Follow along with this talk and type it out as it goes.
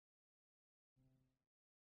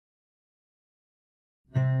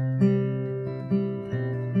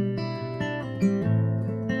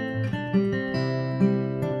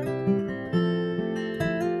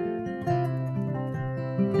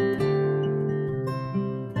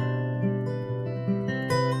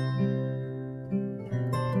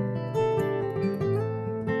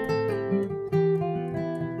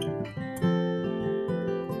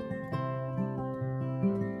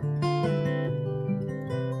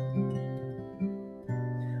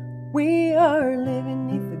are living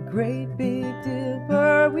neath the great big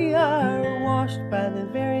dipper. We are washed by the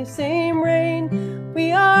very same rain.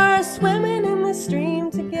 We are swimming in the stream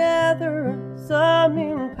together, some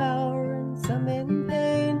in power and some in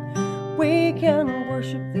pain. We can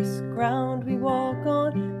worship this ground we walk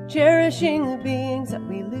on, cherishing the beings that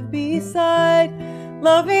we live beside.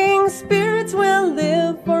 Loving spirits will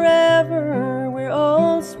live forever. We're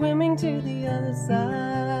all swimming to the other side.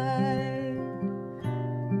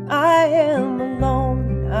 I am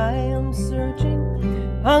alone, I am searching,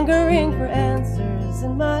 hungering for answers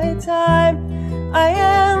in my time. I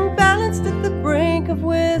am balanced at the brink of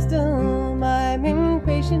wisdom. I'm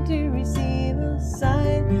impatient to receive a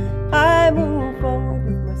sign. I move forward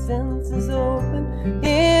with my senses open.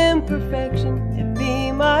 Imperfection, it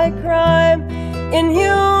be my crime. In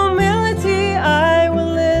humility I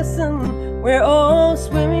will listen. We're all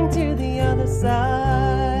swimming to the other side.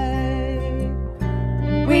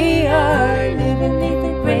 We are living neath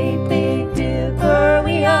the great big dipper.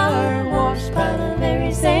 We are washed by the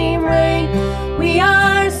very same rain. We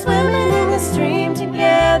are swimming in the stream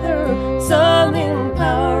together, some in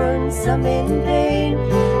power and some in pain.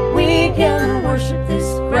 We can worship this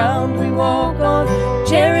ground we walk on,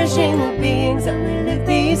 cherishing the beings that we live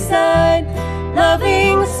beside.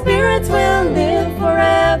 Loving spirits will live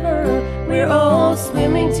forever. We're all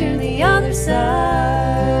swimming to the other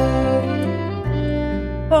side.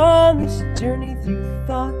 On this journey through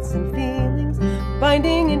thoughts and feelings,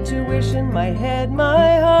 binding intuition, my head,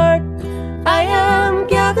 my heart, I am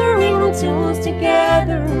gathering the tools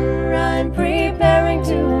together. I'm preparing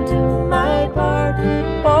to do my part.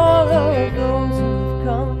 All of those who've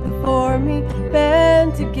come before me,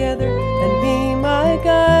 band together and be my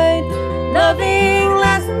guide. Loving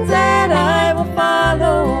lessons that I will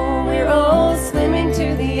follow. We're all swimming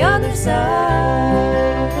to the other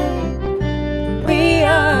side. We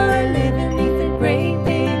are living neath the great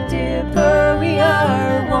big dipper. We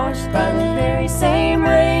are washed by the very same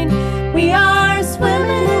rain. We are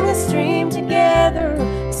swimming in the stream together,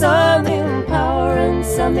 some in power and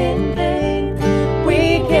some in pain.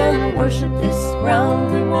 We can worship this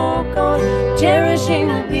ground we walk on, cherishing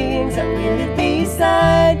the beings that we live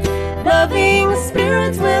beside. Loving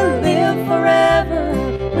spirits will live forever.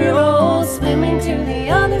 We're all swimming to the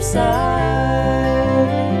other side.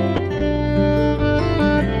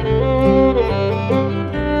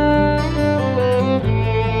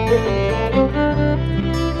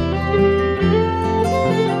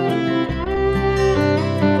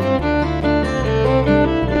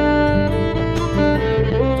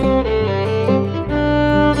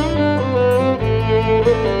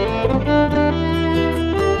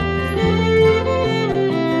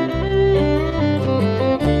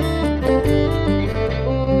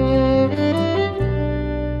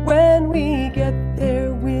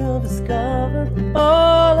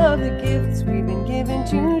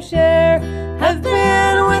 To share have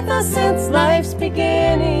been with us since life's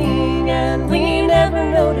beginning, and we never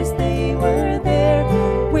noticed they were there.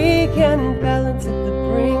 We can balance at the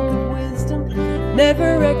brink of wisdom,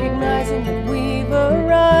 never recognizing that we've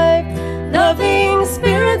arrived. Loving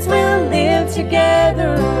spirits will live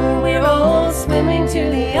together. We're all swimming to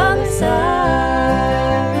the other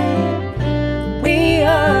side. We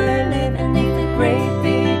are living neath the great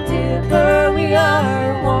big dipper. We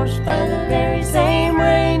are washed by the very same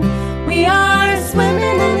rain. We are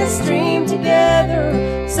swimming in the stream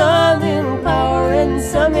together, some in power and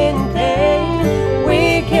some in pain.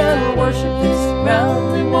 We can worship this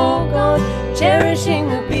ground we walk on, cherishing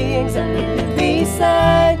the beings that we live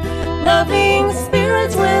beside. Loving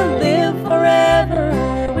spirits will live forever.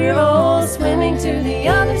 We're all swimming to the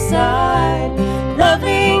other side.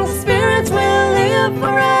 Loving spirits will live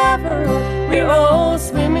forever. We're all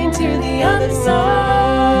swimming to the other side.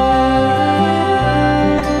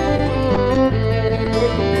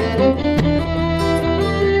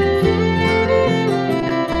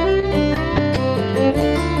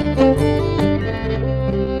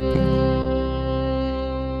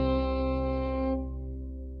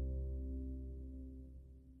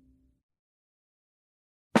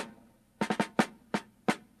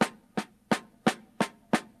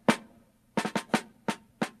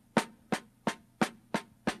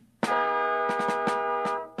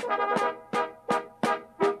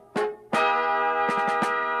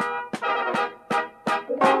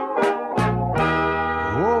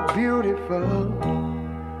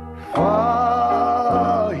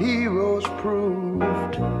 For heroes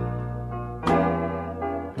proved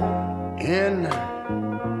in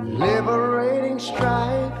liberating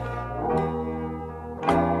strife,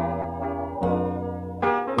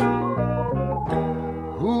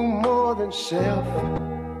 who more than self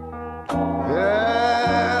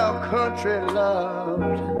yeah, country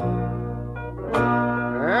loved,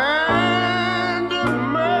 and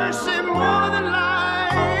mercy more than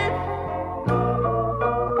life.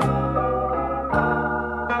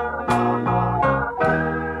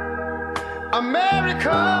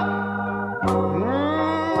 America,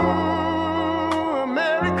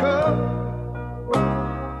 America,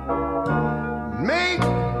 make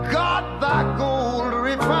God thy gold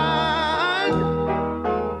refined,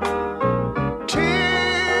 till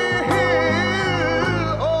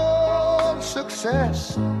all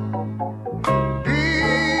success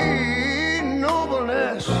be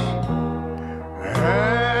nobleness,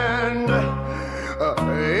 and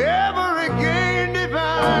ever again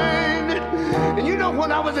divine. And you know,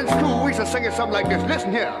 when I was in school, we used to sing something like this.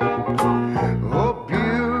 Listen here. Oh,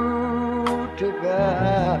 beautiful,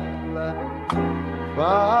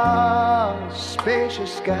 far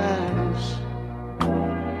spacious skies,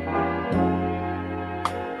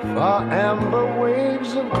 far amber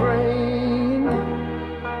waves of grain,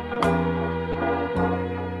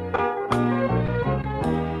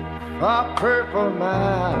 far purple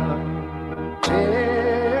mountain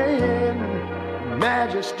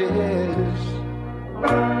majesties,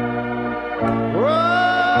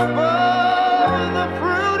 over the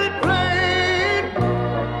fruited plain.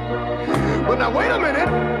 But now wait a minute,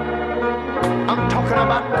 I'm talking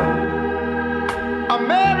about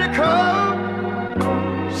America,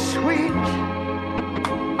 sweet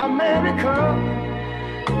America.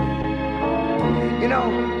 You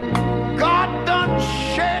know, God done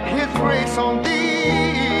shed his grace on thee.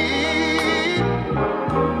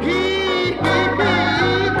 He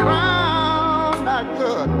crowned thy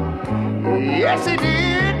good. Yes, he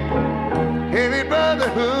did. Heavy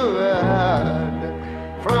brotherhood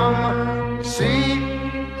from sea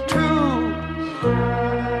to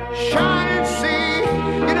shining sea.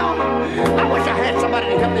 You know, I wish I had somebody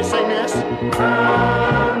to help me sing this.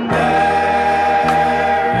 America,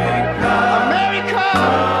 America,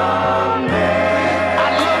 I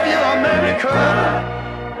love you, America.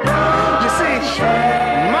 You see,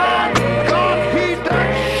 my God, he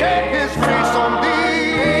done shed his grace on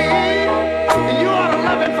thee. And you ought to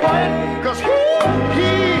love him for it, because he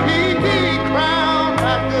crowned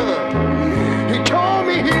thy good. He told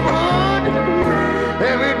me he would.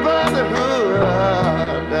 Every brotherhood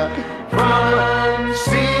from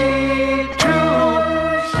sea to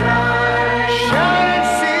shining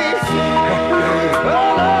sea.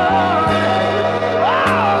 Oh, Lord,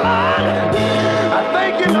 I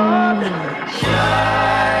thank you, Lord.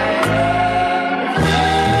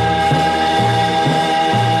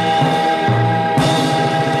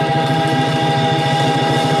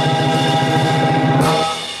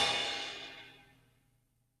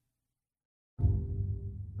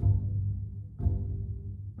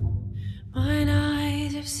 Mine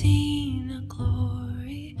eyes have seen the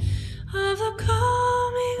glory of the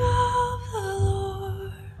coming of the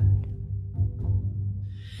Lord.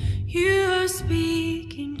 You are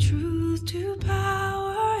speaking truth to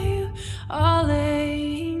power. You are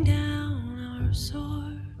laying down our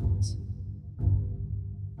swords,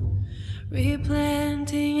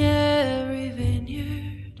 replanting every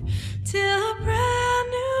vineyard till a brand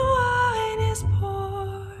new wine is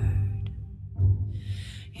poured.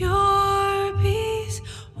 Your peace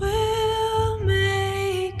will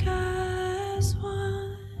make us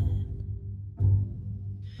one.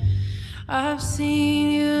 I've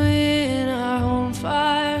seen you in our own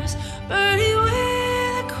fires, burning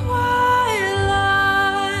with a quiet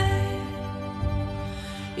light.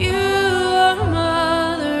 You are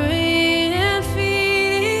mothering and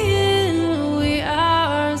feeding in the wee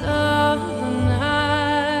hours of the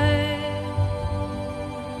night.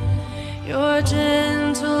 Your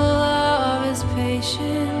gentle love is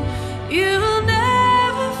patient. You will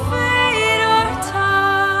never fade or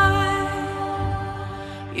tire.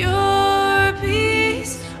 Your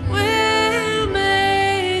peace will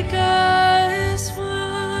make us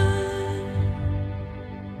one.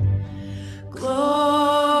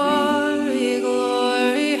 Glory,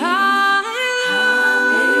 glory, hallelujah.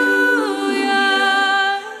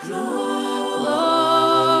 Glory,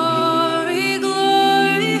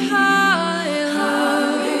 glory, hallelujah.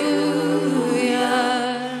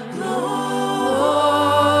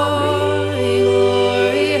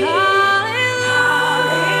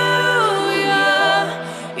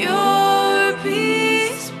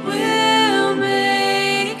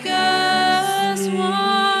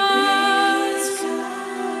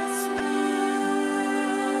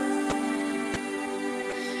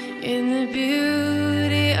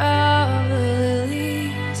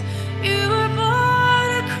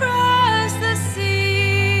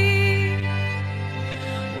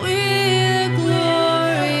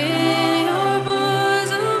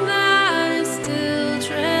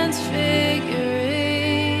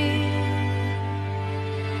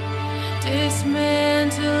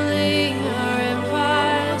 dismantling our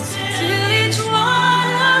empires till each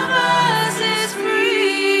one of us is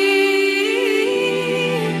free.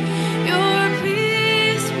 Your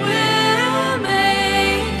peace will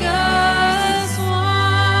make us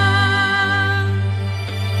one.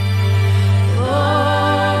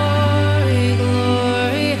 Glory,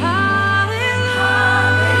 glory, hallelujah.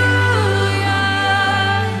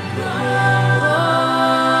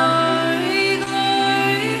 Glory,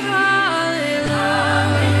 glory, hallelujah.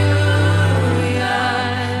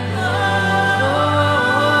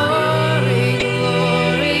 Glory,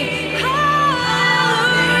 glory, hallelujah.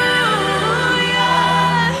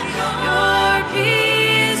 Your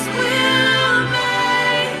peace will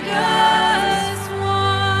make us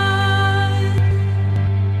one.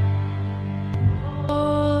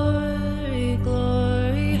 Glory,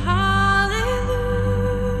 glory, hallelujah.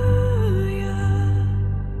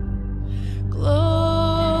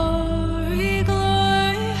 Glory,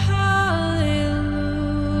 glory, hallelujah.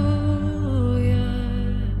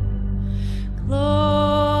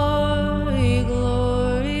 Glory,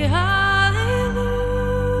 glory, hallelujah.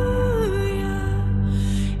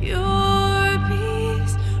 Your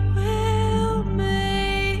peace will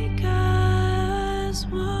make us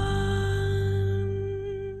one.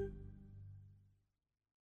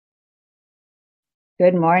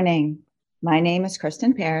 Good morning. My name is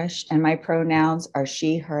Kristen Parrish, and my pronouns are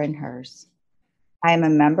she, her, and hers. I am a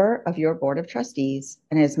member of your Board of Trustees,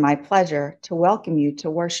 and it is my pleasure to welcome you to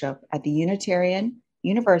worship at the Unitarian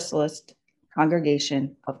Universalist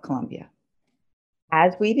Congregation of Columbia.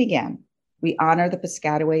 As we begin, we honor the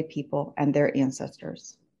Piscataway people and their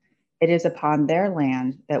ancestors. It is upon their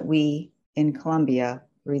land that we in Columbia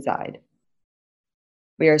reside.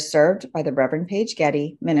 We are served by the Reverend Paige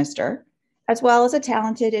Getty, minister, as well as a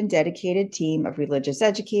talented and dedicated team of religious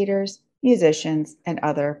educators, musicians, and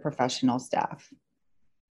other professional staff.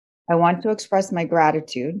 I want to express my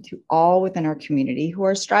gratitude to all within our community who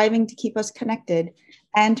are striving to keep us connected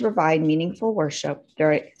and to provide meaningful worship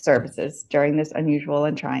services during this unusual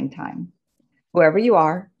and trying time. Whoever you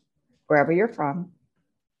are, wherever you're from,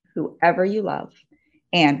 whoever you love,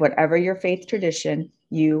 and whatever your faith tradition,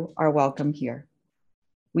 you are welcome here.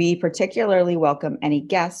 We particularly welcome any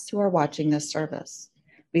guests who are watching this service.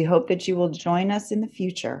 We hope that you will join us in the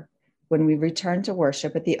future when we return to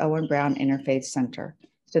worship at the Owen Brown Interfaith Center,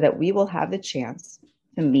 so that we will have the chance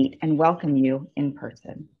to meet and welcome you in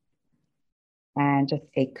person. And just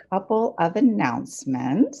a couple of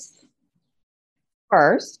announcements.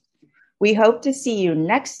 First, we hope to see you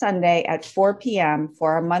next Sunday at 4 p.m.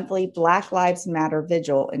 for our monthly Black Lives Matter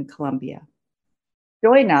Vigil in Columbia.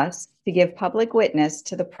 Join us to give public witness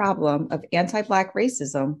to the problem of anti-Black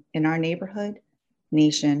racism in our neighborhood,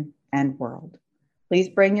 nation, and world. Please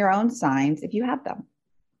bring your own signs if you have them.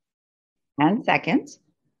 And second,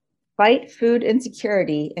 fight food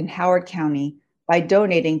insecurity in Howard County by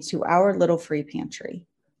donating to our Little Free Pantry,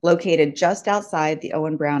 located just outside the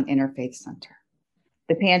Owen Brown Interfaith Center.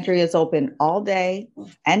 The pantry is open all day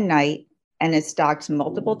and night and is stocked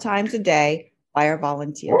multiple times a day by our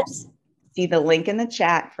volunteers. See the link in the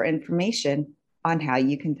chat for information on how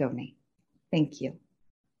you can donate. Thank you.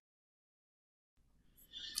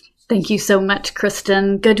 Thank you so much,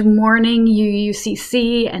 Kristen. Good morning,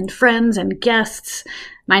 UUCC and friends and guests.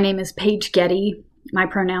 My name is Paige Getty. My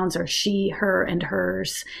pronouns are she, her, and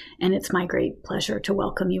hers, and it's my great pleasure to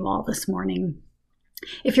welcome you all this morning.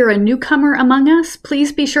 If you're a newcomer among us,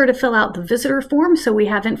 please be sure to fill out the visitor form so we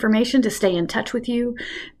have information to stay in touch with you,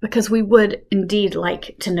 because we would indeed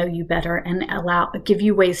like to know you better and give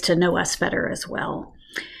you ways to know us better as well.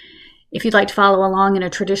 If you'd like to follow along in a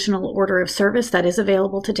traditional order of service, that is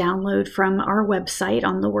available to download from our website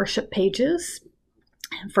on the worship pages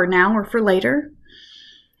for now or for later.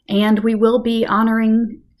 And we will be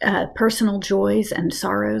honoring personal joys and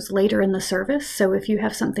sorrows later in the service. So if you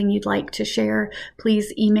have something you'd like to share,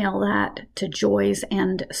 please email that to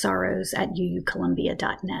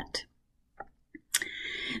joysandsorrows@uucolumbia.net.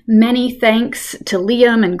 Many thanks to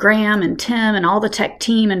Liam and Graham and Tim and all the tech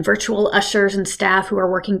team and virtual ushers and staff who are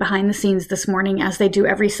working behind the scenes this morning, as they do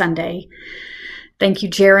every Sunday. Thank you,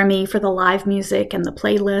 Jeremy, for the live music and the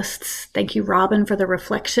playlists. Thank you, Robin, for the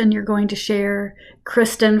reflection you're going to share.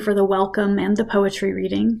 Kristen for the welcome and the poetry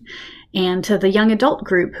reading. And to the young adult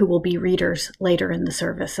group who will be readers later in the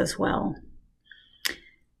service as well.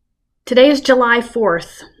 Today is July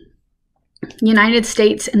 4th, United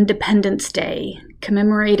States Independence Day,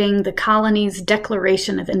 commemorating the colony's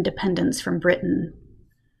declaration of independence from Britain.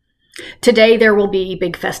 Today there will be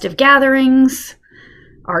big festive gatherings.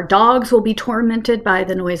 Our dogs will be tormented by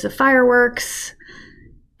the noise of fireworks,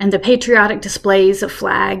 and the patriotic displays of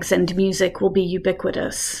flags and music will be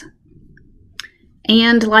ubiquitous.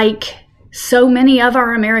 And like so many of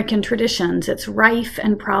our American traditions, it's rife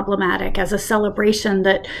and problematic as a celebration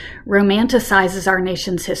that romanticizes our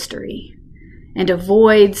nation's history and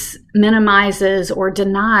avoids, minimizes, or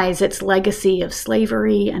denies its legacy of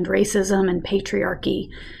slavery and racism and patriarchy,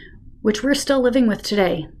 which we're still living with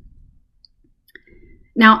today.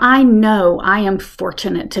 Now, I know I am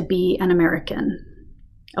fortunate to be an American,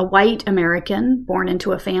 a white American born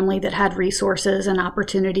into a family that had resources and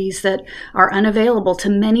opportunities that are unavailable to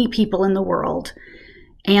many people in the world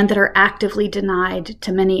and that are actively denied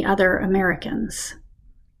to many other Americans.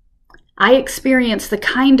 I experience the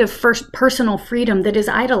kind of personal freedom that is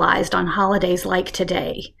idolized on holidays like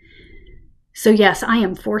today. So yes, I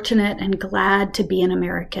am fortunate and glad to be an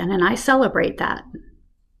American, and I celebrate that.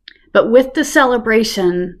 But with the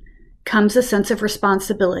celebration comes a sense of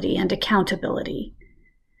responsibility and accountability.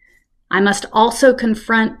 I must also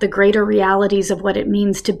confront the greater realities of what it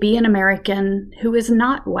means to be an American who is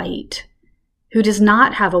not white, who does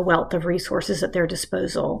not have a wealth of resources at their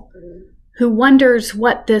disposal, who wonders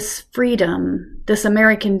what this freedom, this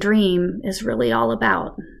American dream, is really all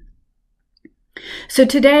about. So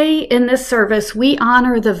today in this service, we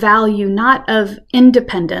honor the value not of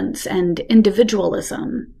independence and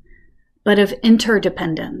individualism, but of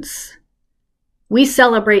interdependence. We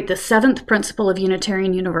celebrate the seventh principle of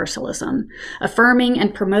Unitarian Universalism, affirming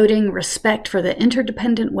and promoting respect for the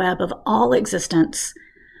interdependent web of all existence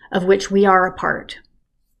of which we are a part.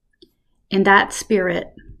 In that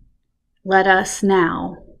spirit, let us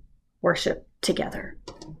now worship together.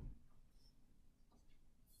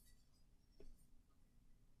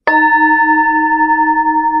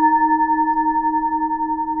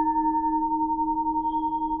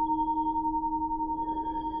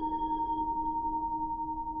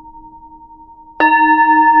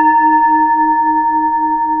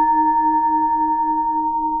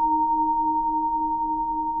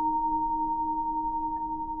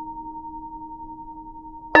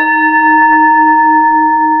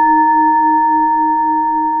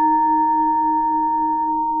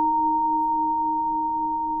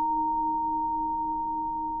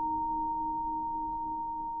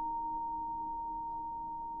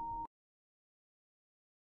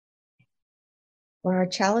 For our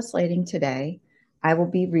chalice lighting today, I will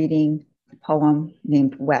be reading a poem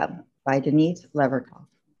named Web by Denise Levertov.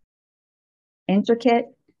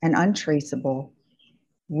 Intricate and untraceable,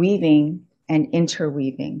 weaving and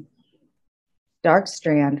interweaving, dark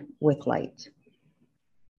strand with light.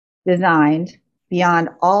 Designed beyond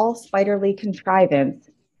all spiderly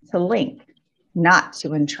contrivance to link, not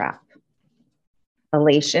to entrap.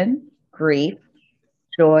 Elation, grief,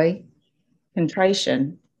 joy,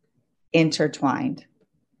 contrition, intertwined,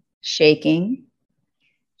 shaking,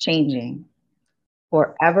 changing,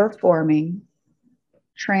 forever forming,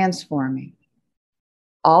 transforming.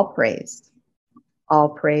 All praise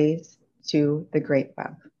to the great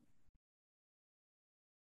web.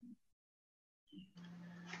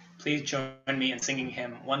 Please join me in singing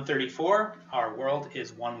hymn 134, Our World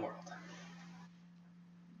is One World.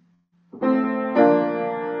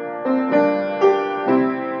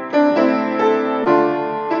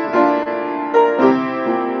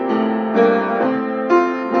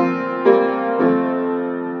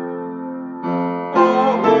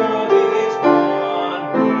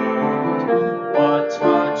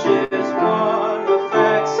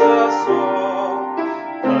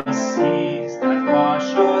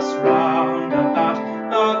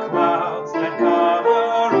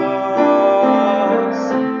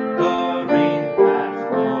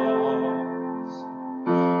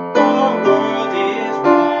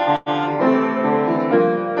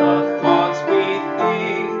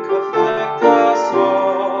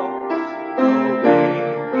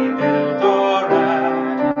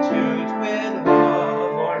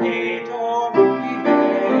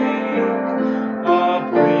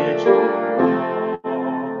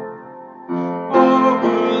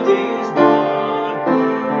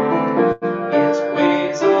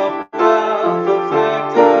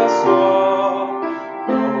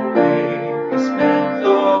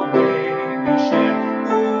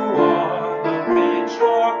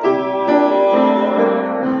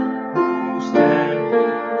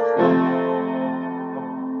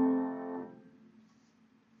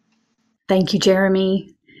 Thank you,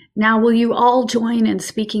 Jeremy. Now, will you all join in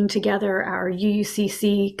speaking together our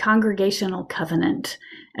UUCC Congregational Covenant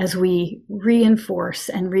as we reinforce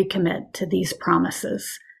and recommit to these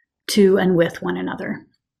promises to and with one another?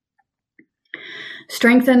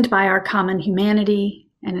 Strengthened by our common humanity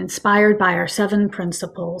and inspired by our seven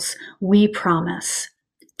principles, we promise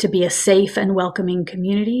to be a safe and welcoming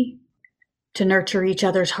community, to nurture each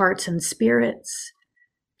other's hearts and spirits,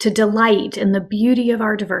 to delight in the beauty of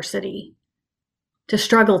our diversity, to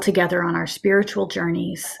struggle together on our spiritual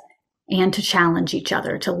journeys, and to challenge each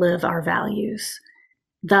other to live our values.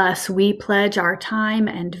 Thus, we pledge our time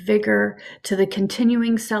and vigor to the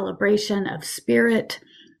continuing celebration of spirit,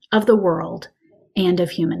 of the world, and of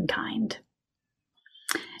humankind.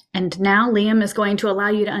 And now Liam is going to allow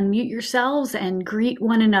you to unmute yourselves and greet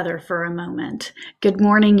one another for a moment. Good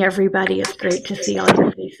morning, everybody. It's great to see all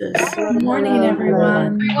your faces. Good morning,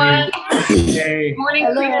 everyone. Hey. Morning,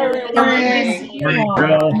 Hello. Peter. Good to see you all.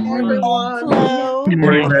 Bill. Good morning. Hello. Good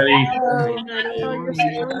morning, Betty. Morning,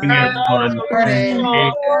 Everyone. Hey.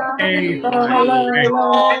 Hey. Hello.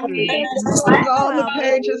 all the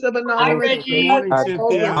pages of Hi, anonymous. Reggie. Morning,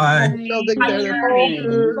 Cynthia. Hi. So they Hi, their Mary.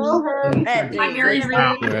 pictures. Hi, Mary Lou.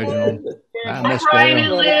 Reginald. I Hi, miss Brian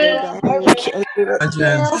Dale. and Liz. Hi,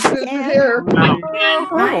 Jen. This is here.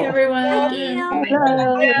 Hi, everyone. Hi,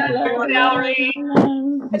 Valerie.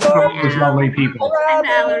 Those lovely people. Hi,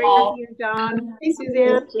 Valerie. John. Hey,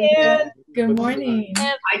 Suzanne. Good morning.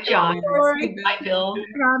 Hi, John. Hi, Bill.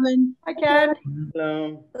 Robin. Hi, Ken.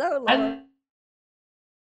 Hello.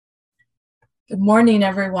 Good morning,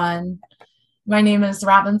 everyone. My name is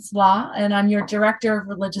Robin Slaw, and I'm your Director of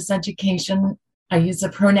Religious Education. I use the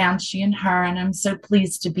pronouns she and her, and I'm so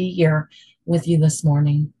pleased to be here with you this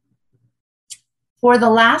morning. For the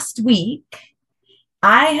last week,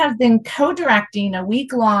 I have been co-directing a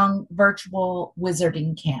week-long virtual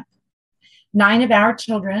wizarding camp. 9 of our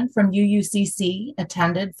children from UUCC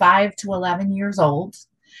attended, 5 to 11 years old,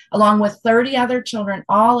 along with 30 other children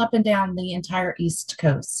all up and down the entire East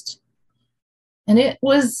Coast. And it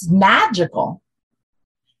was magical.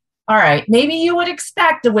 All right, maybe you would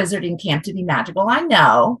expect a wizarding camp to be magical, I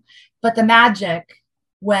know, but the magic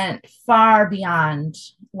went far beyond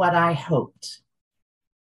what I hoped.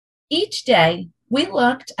 Each day, we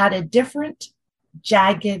looked at a different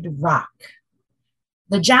jagged rock.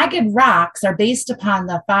 The jagged rocks are based upon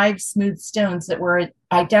the 5 smooth stones that were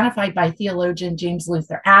identified by theologian James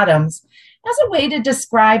Luther Adams as a way to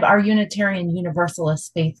describe our Unitarian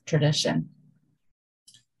Universalist faith tradition.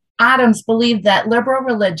 Adams believed that liberal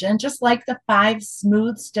religion, just like the 5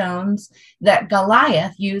 smooth stones that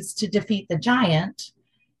Goliath used to defeat the giant,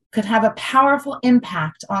 could have a powerful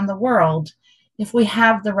impact on the world if we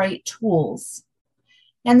have the right tools.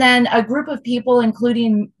 And then a group of people,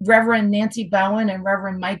 including Reverend Nancy Bowen and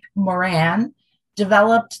Reverend Mike Moran,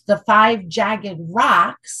 developed the 5 jagged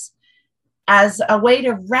rocks as a way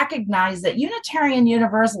to recognize that Unitarian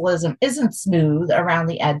Universalism isn't smooth around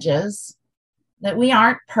the edges, that we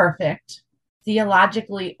aren't perfect,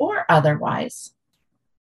 theologically or otherwise.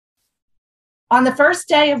 On the first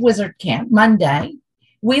day of Wizard Camp, Monday,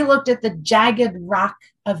 we looked at the jagged rock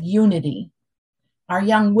of unity. Our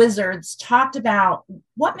young wizards talked about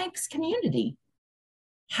what makes community,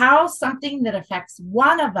 how something that affects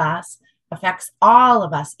one of us affects all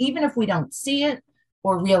of us, even if we don't see it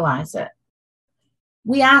or realize it.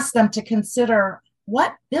 We asked them to consider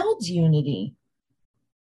what builds unity,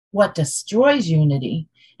 what destroys unity,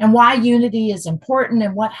 and why unity is important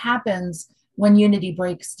and what happens when unity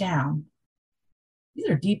breaks down. These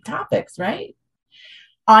are deep topics, right?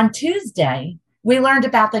 On Tuesday, we learned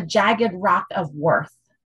about the jagged rock of worth.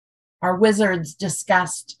 Our wizards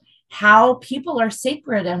discussed how people are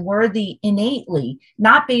sacred and worthy innately,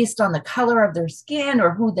 not based on the color of their skin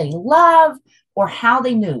or who they love or how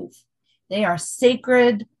they move. They are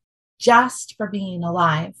sacred just for being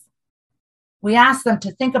alive. We asked them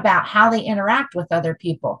to think about how they interact with other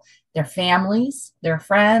people, their families, their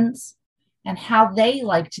friends, and how they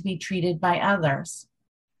like to be treated by others.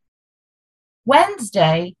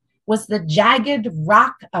 Wednesday was the jagged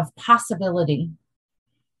rock of possibility.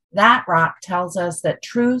 That rock tells us that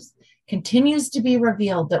truth continues to be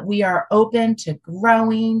revealed, that we are open to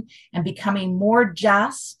growing and becoming more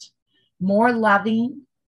just, more loving,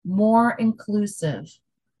 more inclusive,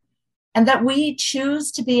 and that we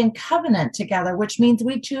choose to be in covenant together, which means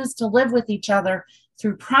we choose to live with each other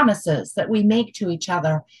through promises that we make to each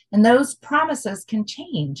other. And those promises can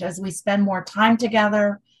change as we spend more time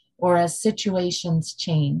together or as situations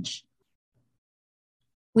change.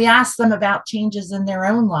 We asked them about changes in their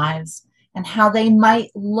own lives and how they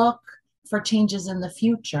might look for changes in the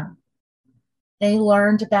future. They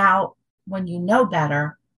learned about when you know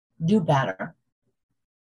better, do better.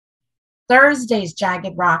 Thursday's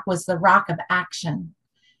jagged rock was the rock of action.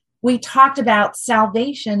 We talked about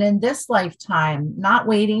salvation in this lifetime, not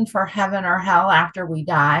waiting for heaven or hell after we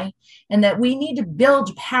die, and that we need to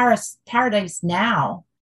build paradise now.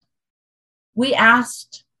 We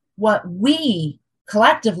asked what we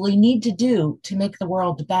collectively need to do to make the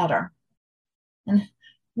world better. And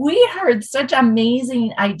we heard such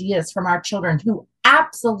amazing ideas from our children who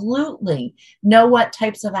absolutely know what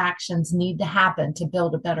types of actions need to happen to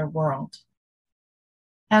build a better world.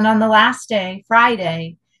 And on the last day,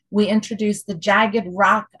 Friday, we introduced the jagged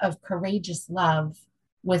rock of courageous love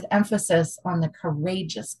with emphasis on the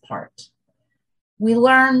courageous part. We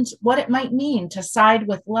learned what it might mean to side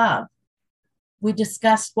with love. We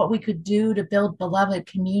discussed what we could do to build beloved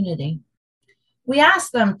community. We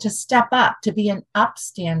asked them to step up to be an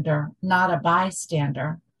upstander, not a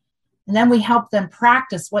bystander. And then we helped them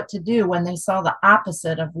practice what to do when they saw the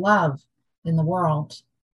opposite of love in the world.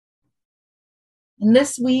 And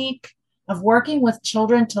this week of working with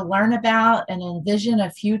children to learn about and envision a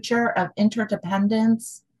future of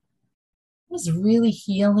interdependence was really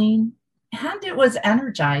healing, and it was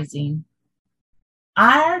energizing.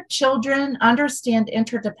 Our children understand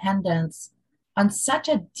interdependence on such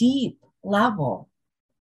a deep level.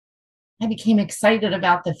 I became excited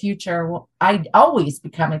about the future. Well, I always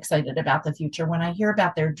become excited about the future when I hear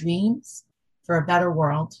about their dreams for a better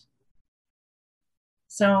world.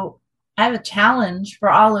 So I have a challenge for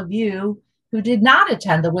all of you who did not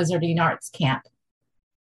attend the Wizarding Arts Camp.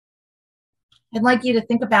 I'd like you to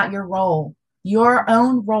think about your role, your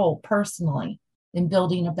own role personally in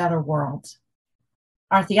building a better world.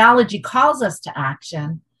 Our theology calls us to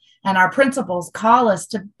action, and our principles call us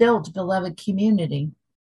to build beloved community.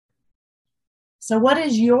 So what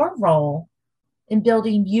is your role in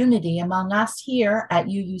building unity among us here at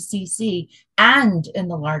UUCC and in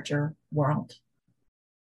the larger world?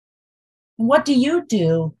 And what do you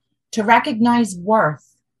do to recognize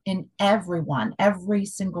worth in everyone, every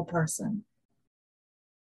single person?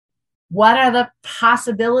 What are the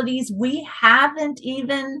possibilities we haven't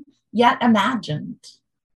even yet imagined?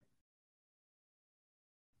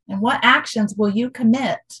 And what actions will you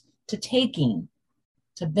commit to taking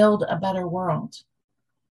to build a better world?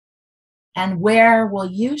 And where will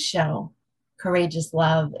you show courageous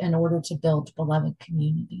love in order to build beloved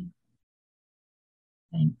community?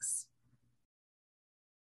 Thanks.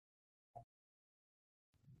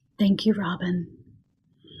 Thank you, Robin.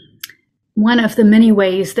 One of the many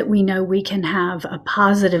ways that we know we can have a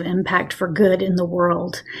positive impact for good in the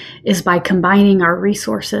world is by combining our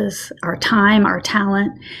resources, our time, our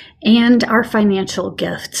talent, and our financial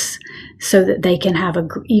gifts so that they can have an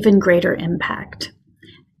even greater impact.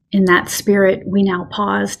 In that spirit, we now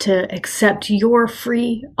pause to accept your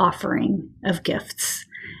free offering of gifts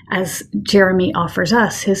as Jeremy offers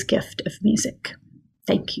us his gift of music.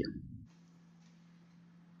 Thank you.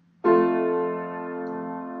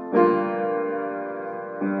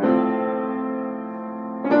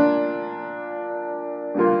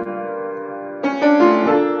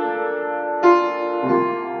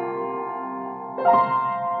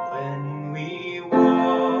 When we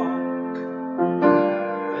walk,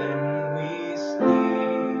 when we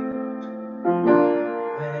sleep,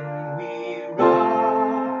 when we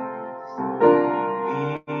rise,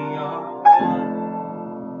 we are one.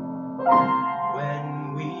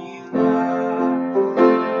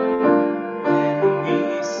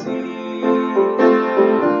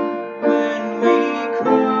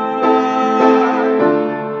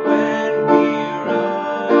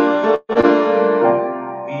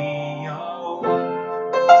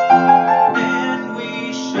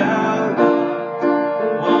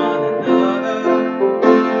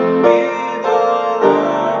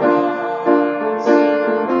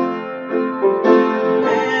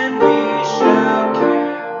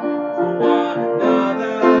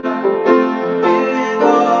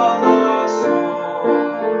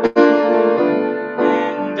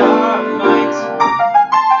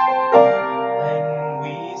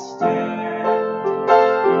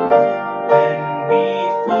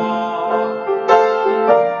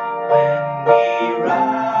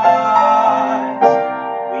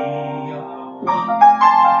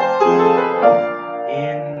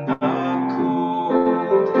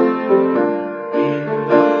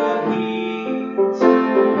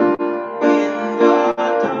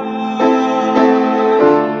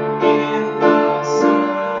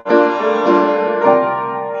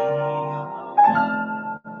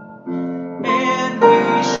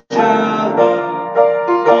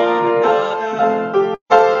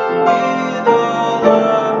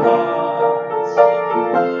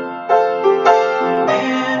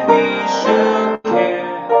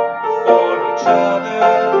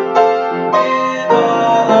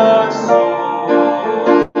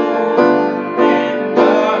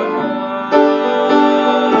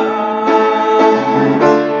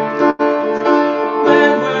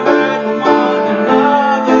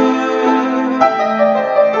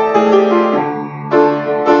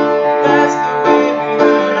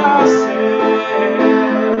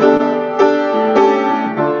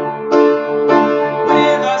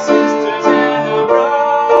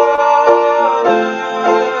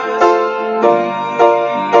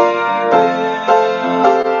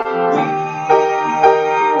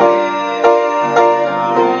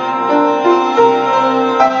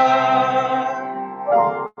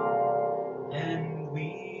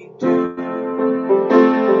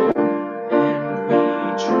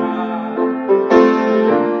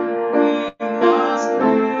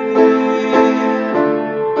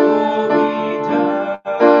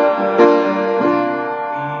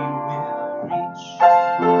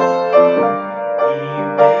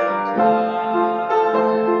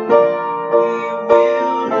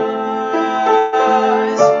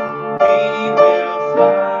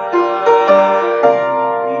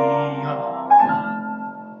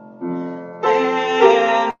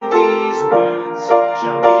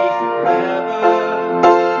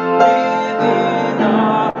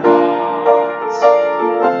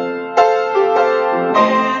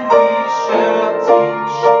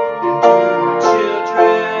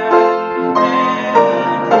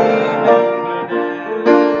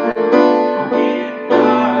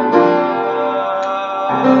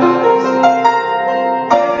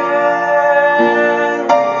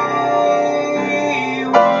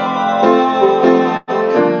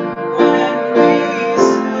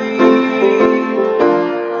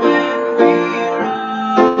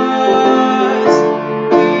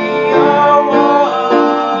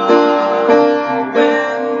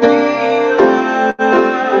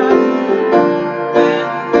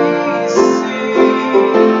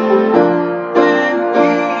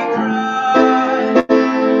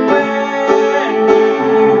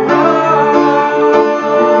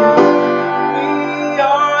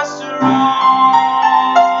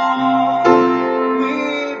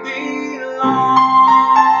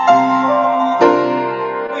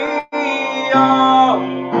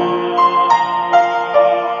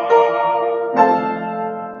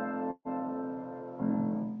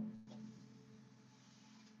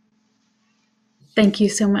 Thank you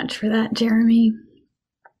so much for that, Jeremy.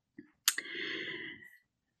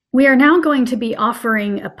 We are now going to be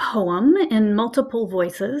offering a poem in multiple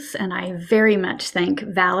voices, and I very much thank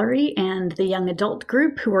Valerie and the young adult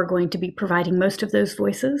group who are going to be providing most of those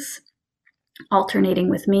voices,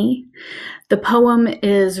 alternating with me. The poem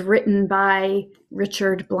is written by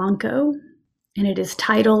Richard Blanco, and it is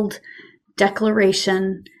titled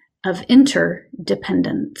Declaration of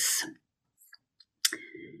Interdependence.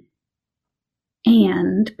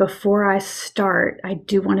 And before I start, I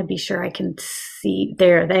do want to be sure I can see.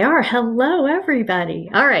 There they are. Hello, everybody.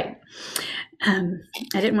 All right. I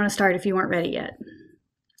didn't want to start if you weren't ready yet.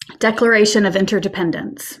 Declaration of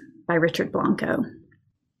Interdependence by Richard Blanco.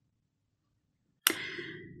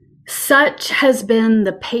 Such has been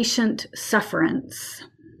the patient sufferance.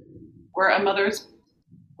 Where a mother's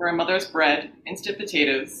bread, instant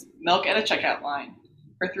potatoes, milk at a checkout line.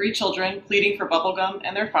 Her 3 children pleading for bubblegum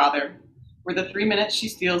and their father. Where the 3 minutes she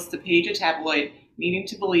steals to Paige a tabloid, needing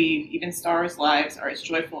to believe even stars' lives are as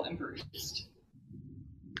joyful and bruised.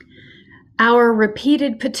 Our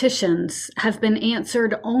repeated petitions have been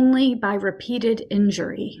answered only by repeated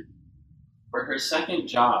injury. For her second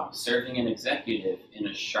job, serving an executive in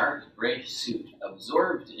a sharp gray suit,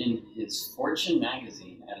 absorbed in his Fortune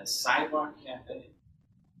magazine at a sidewalk cafe.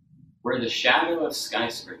 Where the shadow of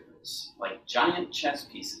skyscrapers, like giant chess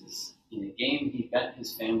pieces in a game he bet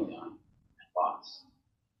his family on, lost.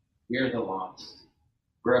 We're the lost.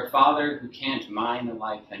 We're a father who can't mine a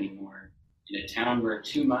life anymore in a town where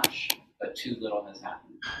too much but too little has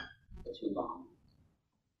happened for too long.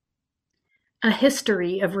 A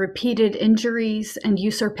history of repeated injuries and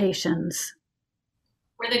usurpations.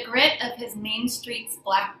 Where the grit of his main streets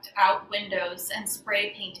blacked out windows and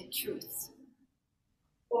spray-painted truths.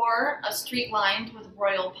 Or a street lined with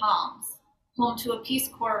royal palms, home to a Peace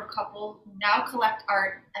Corps couple who now collect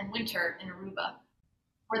art and winter in Aruba,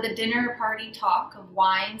 where the dinner party talk of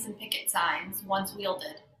wines and picket signs once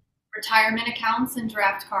wielded, retirement accounts and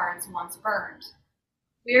draft cards once burned.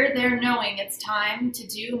 We're there knowing it's time to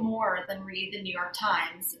do more than read the New York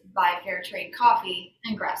Times, buy fair trade coffee,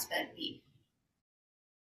 and grass-fed beef.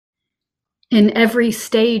 In every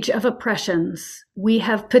stage of oppressions, we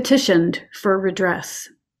have petitioned for redress.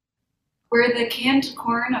 We're the canned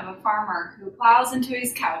corn of a farmer who plows into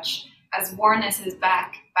his couch as worn as his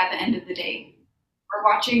back by the end of the day.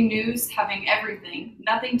 We're watching news having everything,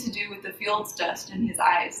 nothing to do with the field's dust in his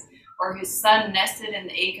eyes, or his son nested in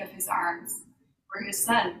the ache of his arms. We're his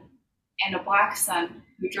son, and a black son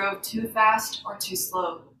who drove too fast or too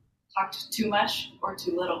slow, talked too much or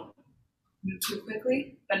too little, moved too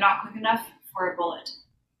quickly, but not quick enough for a bullet.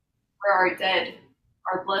 We're our dead,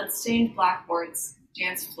 our blood-stained blackboards,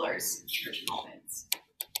 dance floors, church pulpits.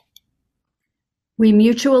 We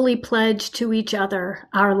mutually pledge to each other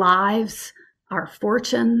our lives, our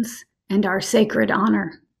fortunes, and our sacred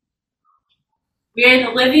honor. We are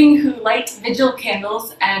the living who light vigil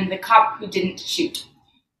candles and the cop who didn't shoot.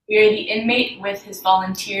 We are the inmate with his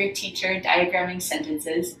volunteer teacher diagramming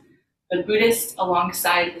sentences, the Buddhist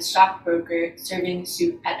alongside the stockbroker serving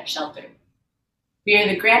soup at a shelter. We are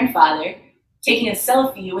the grandfather taking a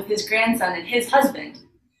selfie with his grandson and his husband,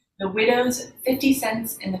 the widow's 50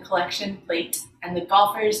 cents in the collection plate, and the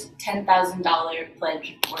golfer's $10,000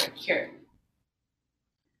 pledge for a cure.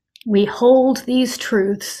 We hold these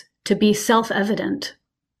truths to be self-evident.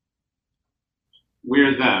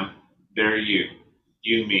 We're them, they're you.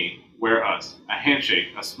 You, me, we're us. A handshake,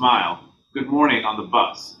 a smile, good morning on the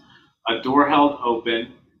bus, a door held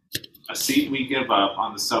open, a seat we give up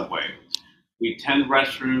on the subway. We tend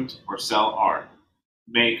restrooms or sell art,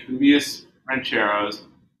 make Huevos rancheros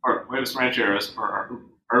or our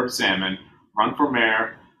herb salmon, run for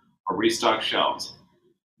mayor or restock shelves,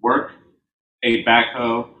 work a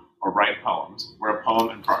backhoe or write poems. We're a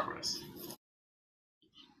poem in progress.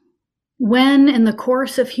 When, in the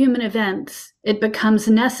course of human events, it becomes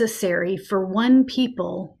necessary for one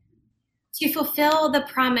people to fulfill the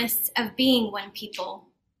promise of being one people,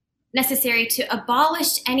 necessary to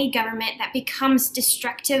abolish any government that becomes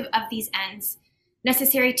destructive of these ends,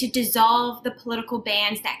 necessary to dissolve the political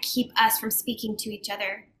bands that keep us from speaking to each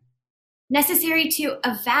other, necessary to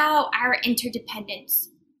avow our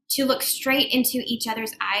interdependence, to look straight into each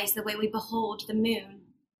other's eyes the way we behold the moon,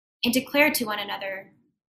 and declare to one another,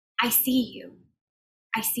 I see you,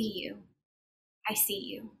 I see you, I see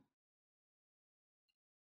you.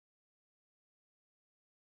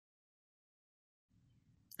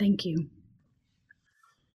 Thank you.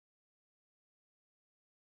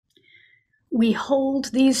 We hold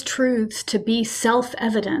these truths to be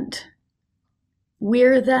self-evident.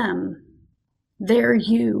 We're them, they're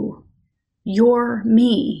you, you're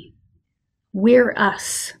me. We're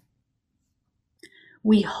us.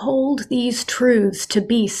 We hold these truths to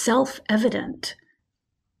be self-evident.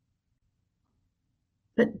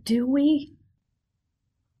 But do we?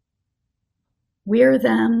 We're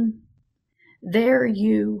them. They're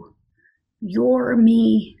you. You're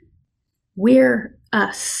me. We're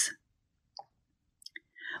us.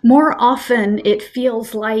 More often, it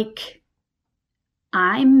feels like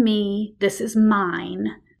I'm me. This is mine.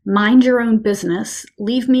 Mind your own business.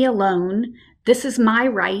 Leave me alone. This is my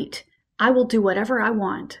right. I will do whatever I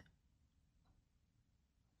want.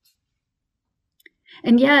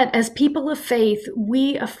 And yet, as people of faith,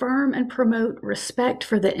 we affirm and promote respect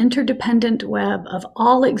for the interdependent web of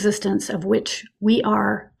all existence of which we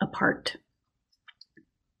are a part.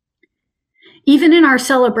 Even in our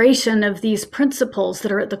celebration of these principles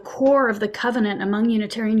that are at the core of the covenant among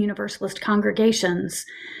Unitarian Universalist congregations,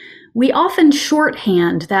 we often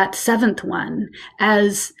shorthand that seventh one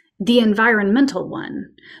as the environmental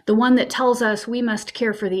one, the one that tells us we must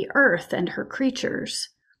care for the earth and her creatures.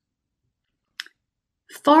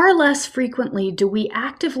 Far less frequently do we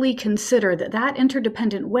actively consider that that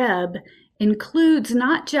interdependent web includes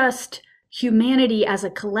not just humanity as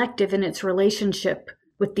a collective in its relationship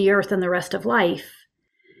with the earth and the rest of life,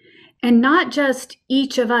 and not just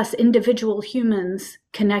each of us individual humans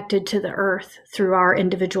connected to the earth through our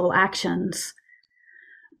individual actions,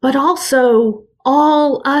 but also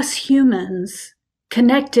all us humans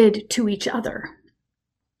connected to each other.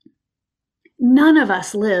 None of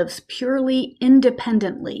us lives purely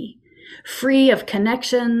independently, free of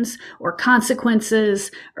connections or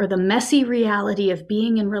consequences or the messy reality of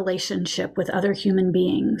being in relationship with other human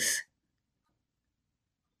beings.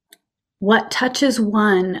 What touches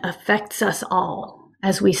one affects us all,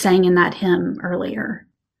 as we sang in that hymn earlier.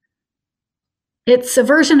 It's a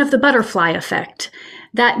version of the butterfly effect,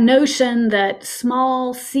 that notion that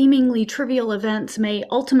small, seemingly trivial events may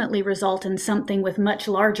ultimately result in something with much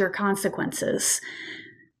larger consequences.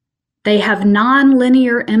 They have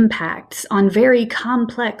non-linear impacts on very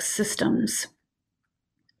complex systems.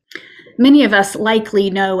 Many of us likely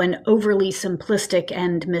know an overly simplistic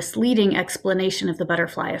and misleading explanation of the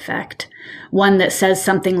butterfly effect, one that says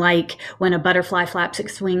something like, when a butterfly flaps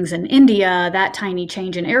its wings in India, that tiny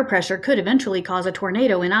change in air pressure could eventually cause a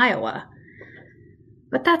tornado in Iowa.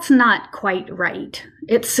 But that's not quite right.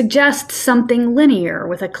 It suggests something linear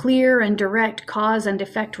with a clear and direct cause and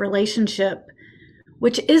effect relationship,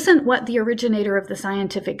 which isn't what the originator of the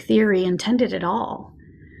scientific theory intended at all.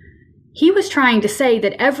 He was trying to say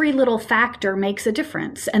that every little factor makes a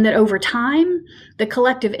difference, and that over time, the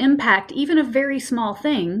collective impact, even of very small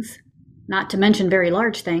things, not to mention very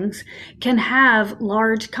large things, can have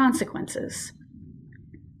large consequences.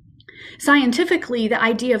 Scientifically, the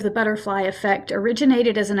idea of the butterfly effect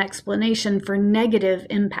originated as an explanation for negative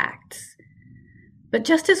impacts. But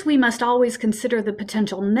just as we must always consider the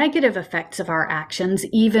potential negative effects of our actions,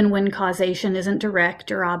 even when causation isn't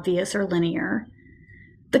direct or obvious or linear,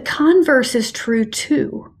 the converse is true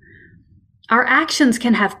too. Our actions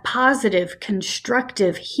can have positive,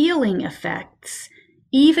 constructive, healing effects,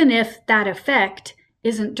 even if that effect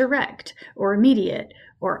isn't direct or immediate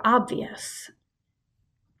or obvious.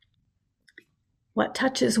 What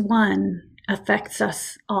touches one affects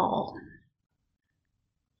us all.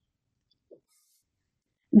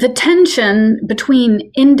 The tension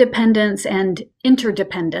between independence and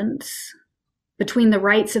interdependence, between the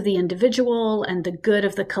rights of the individual and the good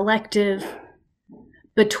of the collective,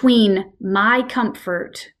 between my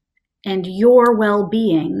comfort and your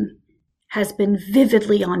well-being, has been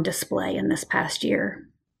vividly on display in this past year.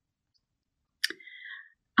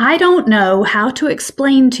 I don't know how to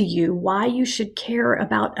explain to you why you should care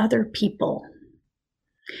about other people.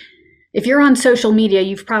 If you're on social media,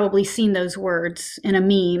 you've probably seen those words in a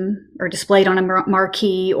meme or displayed on a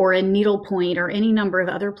marquee or in needlepoint or any number of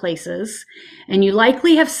other places, and you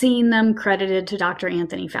likely have seen them credited to Dr.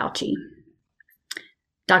 Anthony Fauci.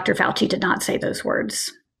 Dr. Fauci did not say those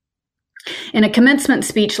words. In a commencement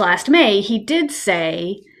speech last May, he did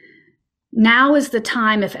say, "Now is the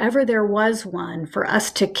time, if ever there was one, for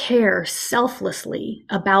us to care selflessly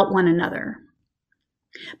about one another."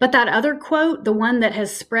 But that other quote, the one that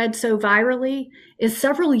has spread so virally, is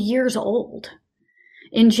several years old.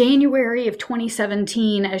 In January of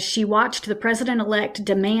 2017, as she watched the president-elect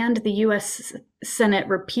demand the U.S. Senate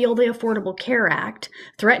repeal the Affordable Care Act,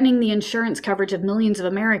 threatening the insurance coverage of millions of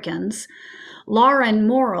Americans, Lauren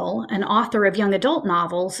Morrill, an author of young adult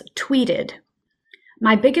novels, tweeted,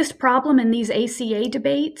 "My biggest problem in these ACA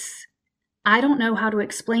debates, I don't know how to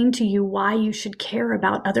explain to you why you should care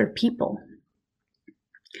about other people."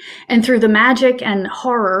 And through the magic and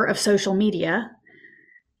horror of social media,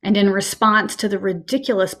 And in response to the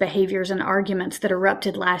ridiculous behaviors and arguments that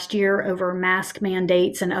erupted last year over mask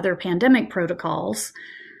mandates and other pandemic protocols,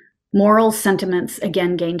 moral sentiments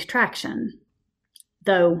again gained traction,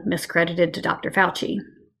 though miscredited to Dr. Fauci.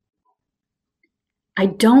 I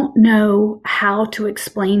don't know how to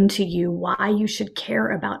explain to you why you should care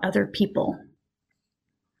about other people.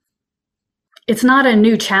 It's not a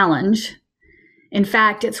new challenge. In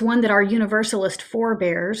fact, it's one that our Universalist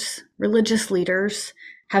forebears, religious leaders,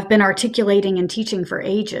 have been articulating and teaching for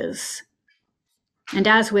ages. And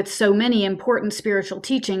as with so many important spiritual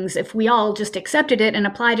teachings, if we all just accepted it and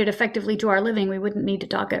applied it effectively to our living, we wouldn't need to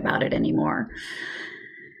talk about it anymore.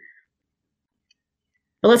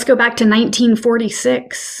 But let's go back to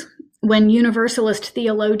 1946, when Universalist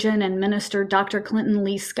theologian and minister Dr. Clinton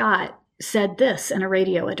Lee Scott said this in a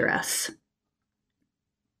radio address.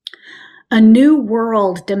 "A new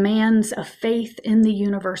world demands a faith in the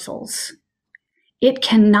universals. It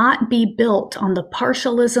cannot be built on the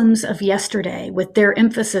partialisms of yesterday with their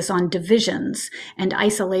emphasis on divisions and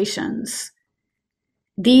isolations.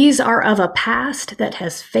 These are of a past that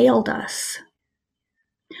has failed us.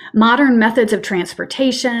 Modern methods of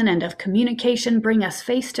transportation and of communication bring us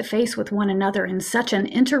face to face with one another in such an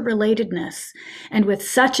interrelatedness and with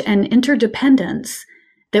such an interdependence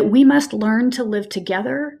that we must learn to live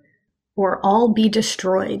together or all be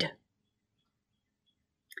destroyed.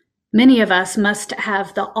 Many of us must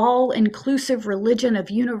have the all-inclusive religion of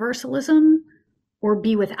universalism or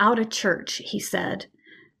be without a church," he said.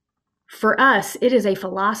 "For us, it is a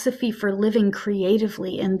philosophy for living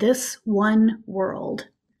creatively in this one world.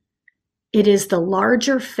 It is the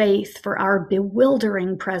larger faith for our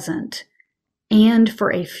bewildering present and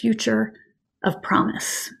for a future of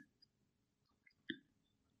promise."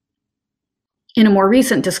 In a more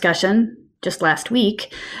recent discussion, just last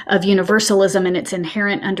week, of universalism and its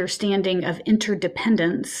inherent understanding of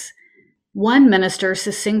interdependence, one minister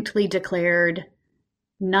succinctly declared,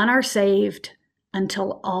 "None are saved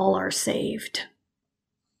until all are saved."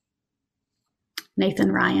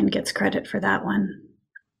 Nathan Ryan gets credit for that one.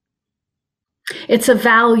 It's a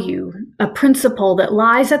value, a principle that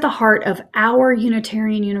lies at the heart of our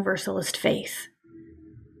Unitarian Universalist faith.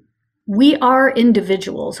 We are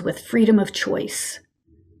individuals with freedom of choice,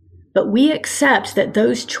 but we accept that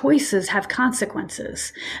those choices have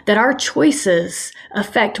consequences, that our choices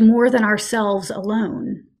affect more than ourselves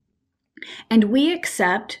alone. And we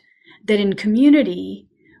accept that in community,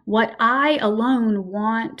 what I alone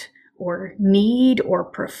want or need or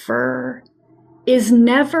prefer is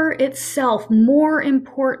never itself more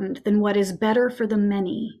important than what is better for the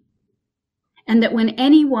many. And that when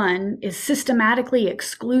anyone is systematically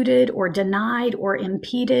excluded or denied or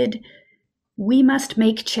impeded, we must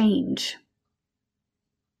make change.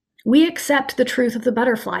 We accept the truth of the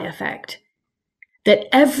butterfly effect, that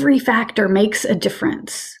every factor makes a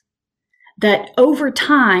difference, that over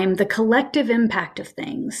time, the collective impact of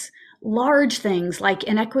things, large things like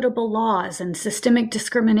inequitable laws and systemic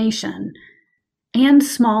discrimination, and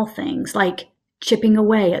small things like chipping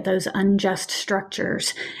away at those unjust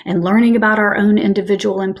structures and learning about our own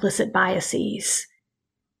individual implicit biases,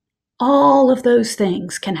 all of those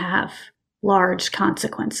things can have large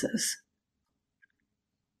consequences.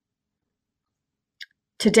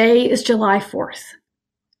 Today is July 4th,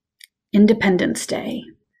 Independence Day,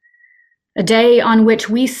 a day on which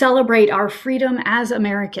we celebrate our freedom as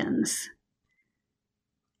Americans.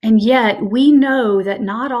 And yet we know that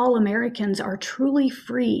not all Americans are truly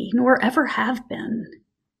free, nor ever have been.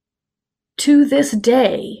 To this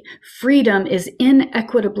day, freedom is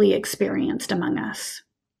inequitably experienced among us.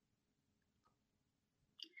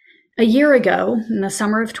 A year ago, in the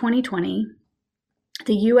summer of 2020,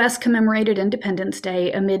 the U.S. commemorated Independence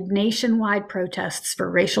Day amid nationwide protests for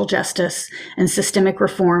racial justice and systemic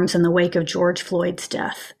reforms in the wake of George Floyd's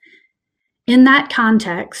death. In that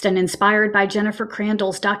context, and inspired by Jennifer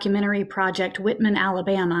Crandall's documentary project Whitman,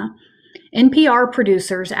 Alabama, NPR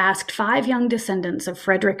producers asked 5 young descendants of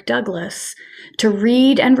Frederick Douglass to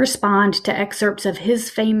read and respond to excerpts of his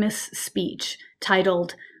famous speech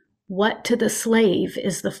titled, "What to the Slave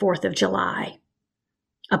is the 4th of July?"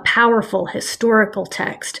 A powerful historical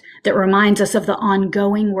text that reminds us of the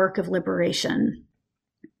ongoing work of liberation.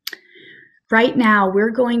 Right now, we're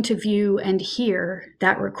going to view and hear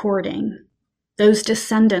that recording, those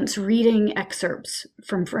descendants reading excerpts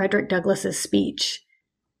from Frederick Douglass's speech.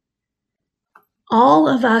 All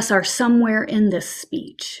of us are somewhere in this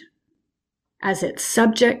speech, as its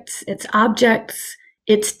subjects, its objects,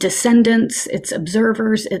 its descendants, its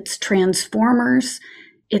observers, its transformers,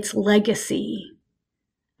 its legacy.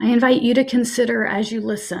 I invite you to consider as you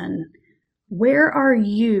listen, where are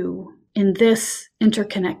you in this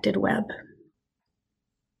interconnected web.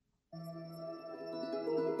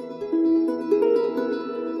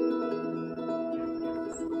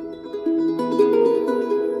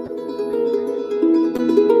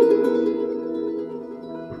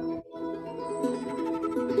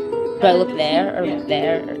 Do I look there or look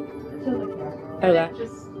there? Okay.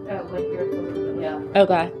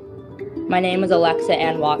 Okay. My name is Alexa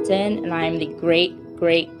Ann Watson, and I am the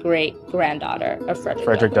great-great-great-granddaughter of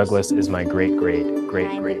Frederick Douglass is my great-great-great-great.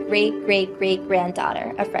 I am the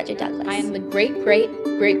great-great-great-granddaughter of Frederick Douglass. I am the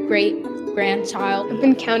great-great-great-great-grandchild. I've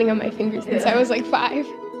been counting on my fingers since I was like 5.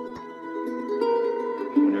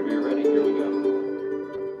 Whenever you're ready, here we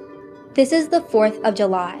go. This is the 4th of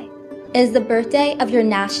July. It is the birthday of your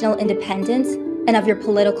national independence and of your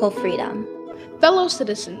political freedom. Fellow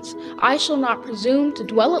citizens, I shall not presume to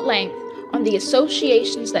dwell at length on the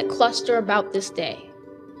associations that cluster about this day.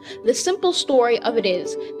 The simple story of it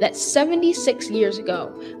is that 76 years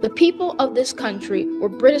ago, the people of this country were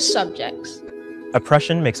British subjects.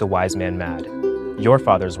 Oppression makes a wise man mad. Your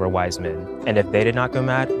fathers were wise men, and if they did not go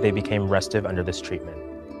mad, they became restive under this treatment.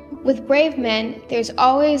 With brave men, there's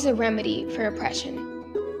always a remedy for oppression.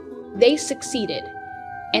 They succeeded,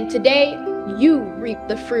 and today you reap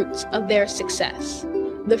the fruits of their success.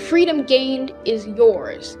 The freedom gained is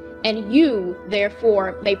yours, and you,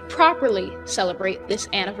 therefore, may properly celebrate this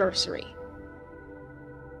anniversary.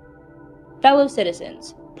 Fellow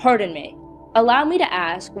citizens, pardon me. Allow me to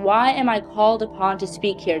ask, why am I called upon to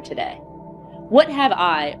speak here today? What have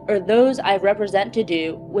I, or those I represent, to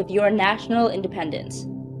do with your national independence?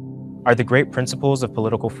 Are the great principles of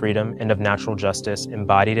political freedom and of natural justice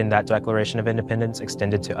embodied in that Declaration of Independence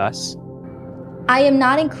extended to us? I am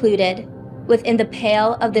not included within the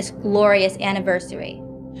pale of this glorious anniversary.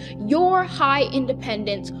 Your high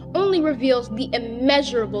independence only reveals the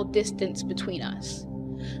immeasurable distance between us.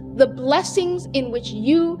 The blessings in which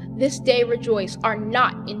you this day rejoice are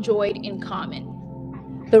not enjoyed in common.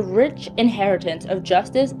 The rich inheritance of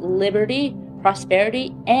justice, liberty,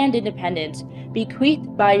 prosperity, and independence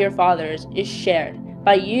bequeathed by your fathers is shared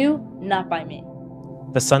by you, not by me.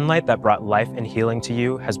 The sunlight that brought life and healing to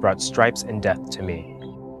you has brought stripes and death to me.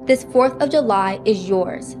 This 4th of July is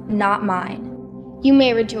yours, not mine. You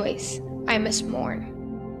may rejoice, I must mourn.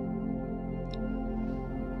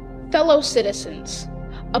 Fellow citizens,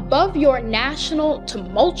 above your national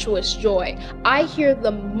tumultuous joy, I hear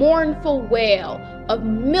the mournful wail of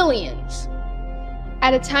millions.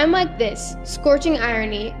 At a time like this, scorching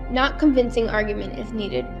irony, not convincing argument is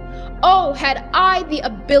needed. Oh, had I the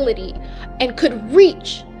ability and could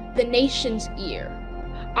reach the nation's ear,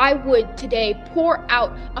 I would today pour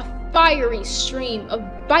out a fiery stream of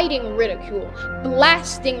biting ridicule,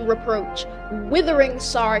 blasting reproach, withering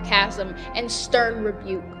sarcasm, and stern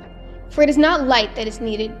rebuke. For it is not light that is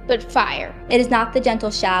needed, but fire. It is not the gentle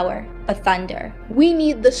shower, but thunder. We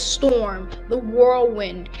need the storm, the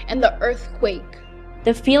whirlwind, and the earthquake.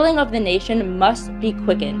 The feeling of the nation must be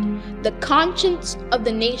quickened. The conscience of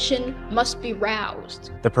the nation must be roused.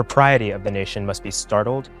 The propriety of the nation must be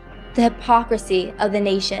startled. The hypocrisy of the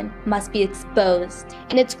nation must be exposed.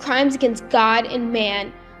 And its crimes against God and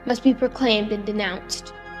man must be proclaimed and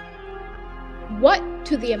denounced. What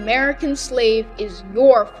to the American slave is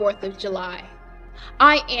your 4th of July?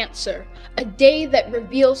 I answer, a day that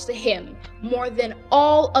reveals to him, more than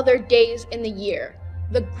all other days in the year,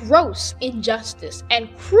 the gross injustice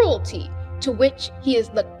and cruelty to which he is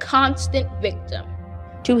the constant victim.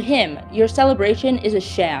 To him, your celebration is a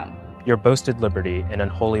sham. Your boasted liberty an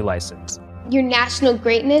unholy license. Your national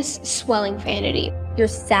greatness, swelling vanity. Your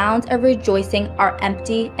sounds of rejoicing are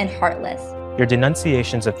empty and heartless. Your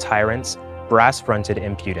denunciations of tyrants, brass-fronted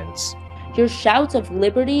impudence. Your shouts of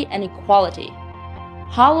liberty and equality,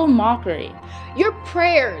 hollow mockery. Your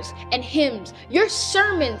prayers and hymns, your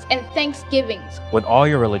sermons and thanksgivings, with all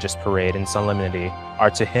your religious parade and solemnity, are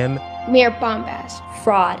to him mere bombast,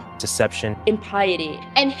 fraud, deception, impiety,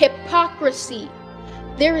 and hypocrisy.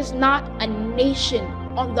 There is not a nation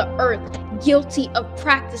on the earth guilty of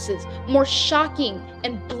practices more shocking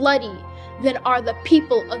and bloody than are the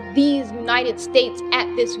people of these United States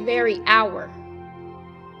at this very hour.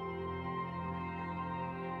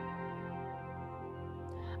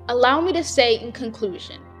 Allow me to say in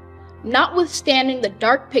conclusion, notwithstanding the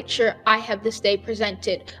dark picture I have this day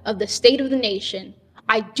presented of the state of the nation,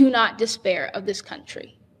 I do not despair of this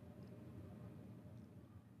country.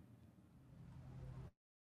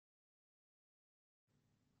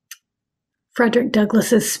 Frederick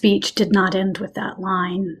Douglass's speech did not end with that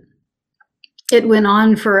line. It went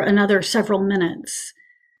on for another several minutes,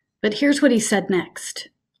 but here's what he said next.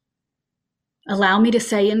 Allow me to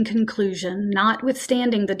say in conclusion,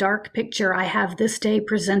 notwithstanding the dark picture I have this day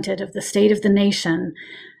presented of the state of the nation,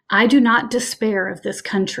 I do not despair of this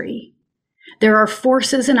country. There are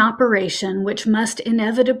forces in operation which must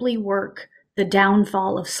inevitably work the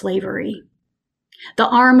downfall of slavery. The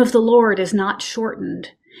arm of the Lord is not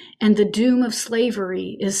shortened, and the doom of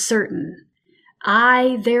slavery is certain.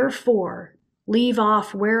 I, therefore, leave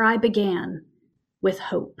off where I began, with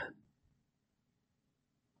hope.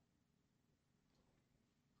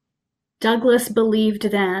 Douglass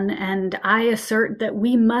believed then, and I assert that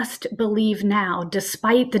we must believe now,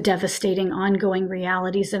 despite the devastating ongoing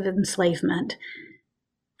realities of enslavement,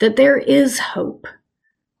 that there is hope,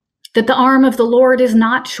 that the arm of the Lord is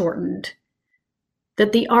not shortened,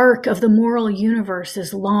 that the arc of the moral universe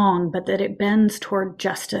is long, but that it bends toward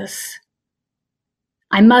justice.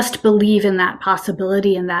 I must believe in that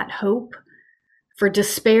possibility and that hope, for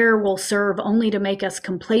despair will serve only to make us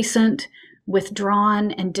complacent,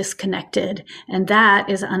 withdrawn, and disconnected, and that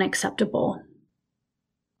is unacceptable.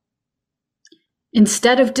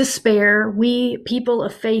 Instead of despair, we, people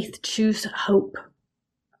of faith, choose hope.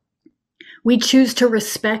 We choose to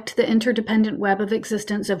respect the interdependent web of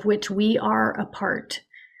existence of which we are a part.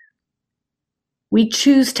 We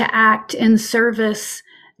choose to act in service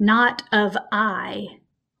not of I,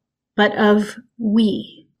 but of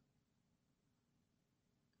we.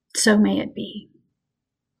 So may it be.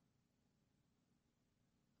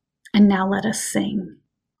 And now let us sing,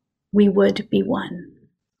 We Would Be One.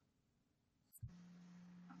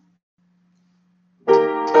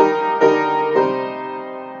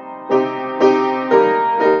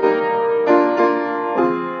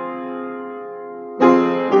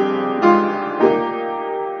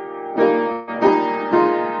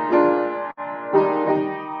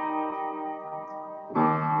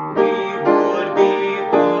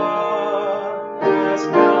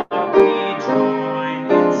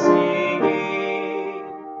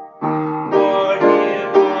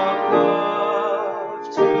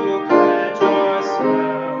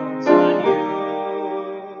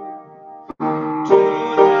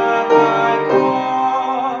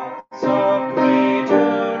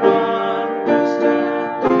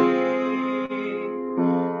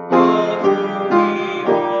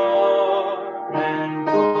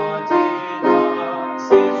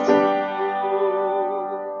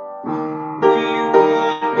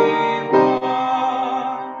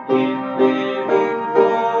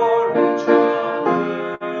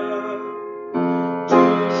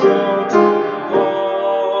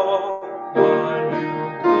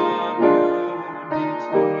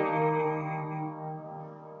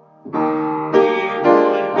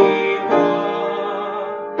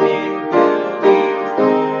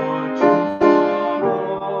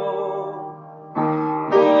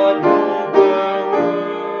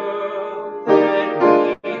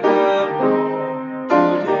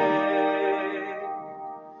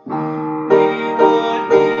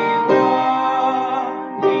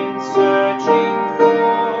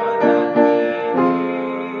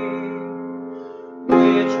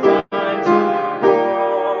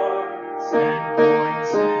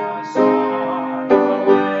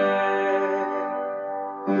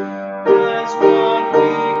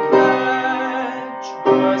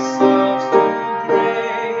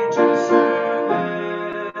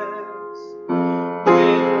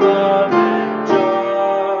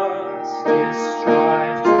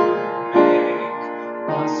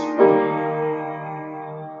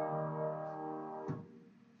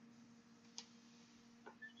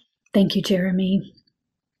 Thank you, Jeremy.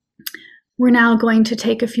 We're now going to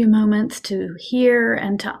take a few moments to hear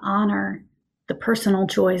and to honor the personal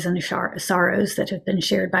joys and sorrows that have been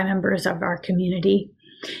shared by members of our community.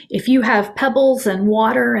 If you have pebbles and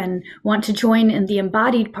water and want to join in the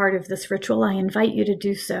embodied part of this ritual, I invite you to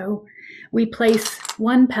do so. We place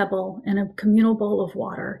one pebble in a communal bowl of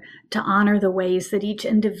water to honor the ways that each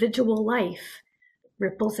individual life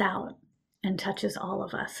ripples out and touches all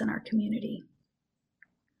of us in our community.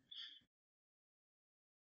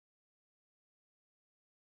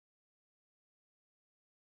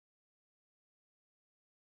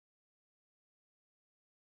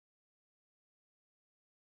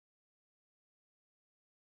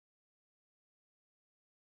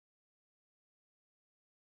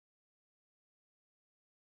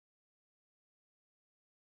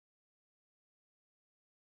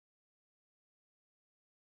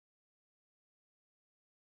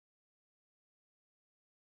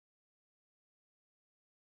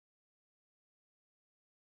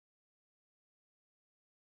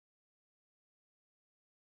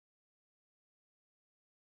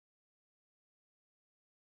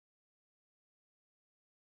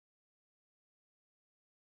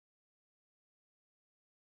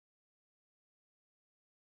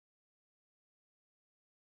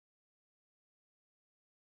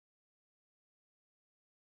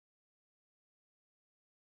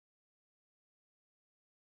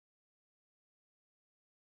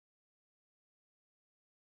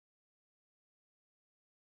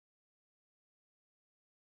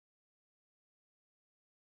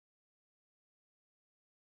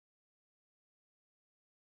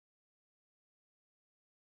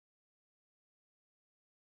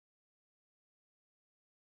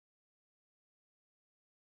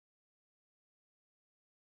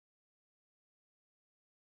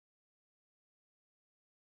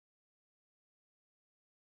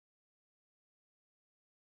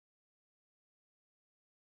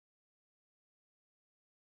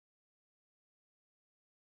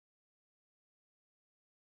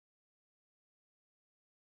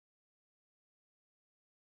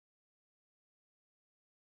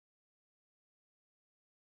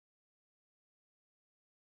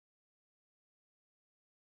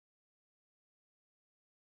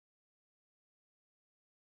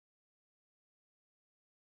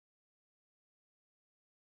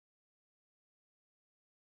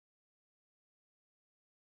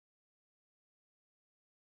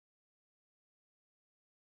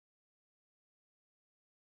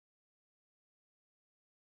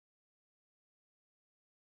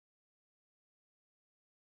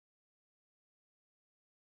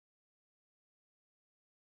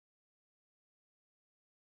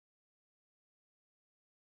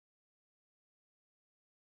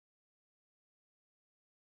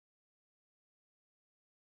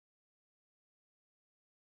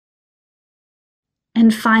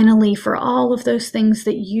 And finally, for all of those things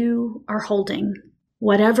that you are holding,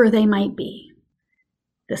 whatever they might be,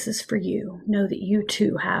 this is for you. Know that you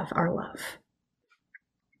too have our love.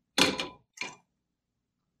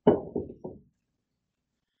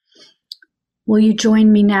 Will you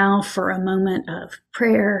join me now for a moment of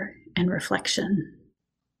prayer and reflection?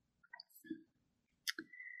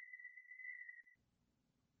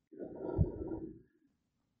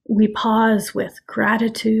 We pause with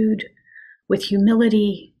gratitude, with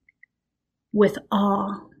humility, with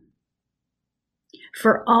awe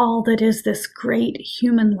for all that is this great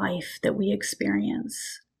human life that we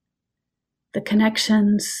experience. The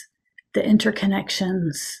connections, the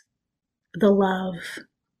interconnections, the love,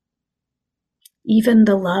 even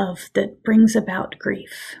the love that brings about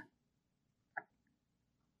grief.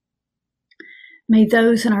 May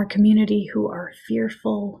those in our community who are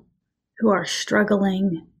fearful, who are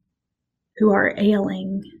struggling, who are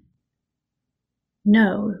ailing,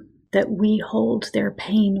 know that we hold their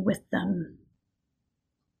pain with them.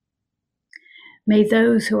 May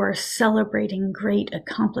those who are celebrating great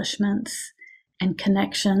accomplishments and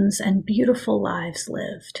connections and beautiful lives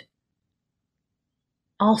lived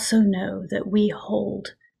also know that we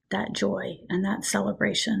hold that joy and that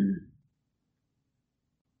celebration.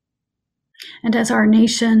 And as our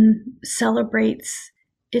nation celebrates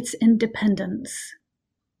its independence,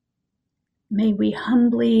 may we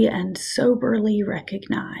humbly and soberly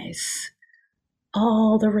recognize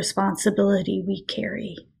all the responsibility we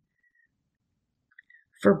carry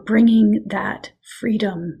for bringing that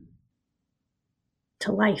freedom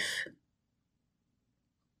to life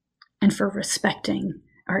and for respecting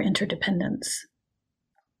our interdependence.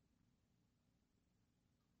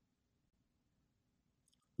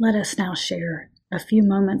 Let us now share a few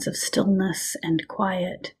moments of stillness and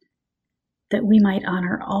quiet that we might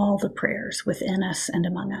honor all the prayers within us and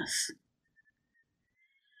among us.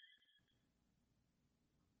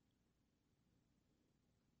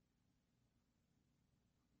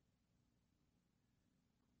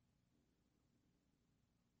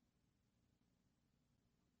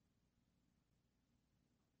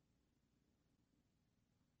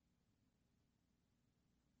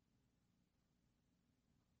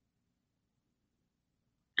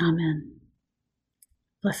 Amen.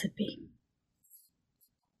 Blessed be.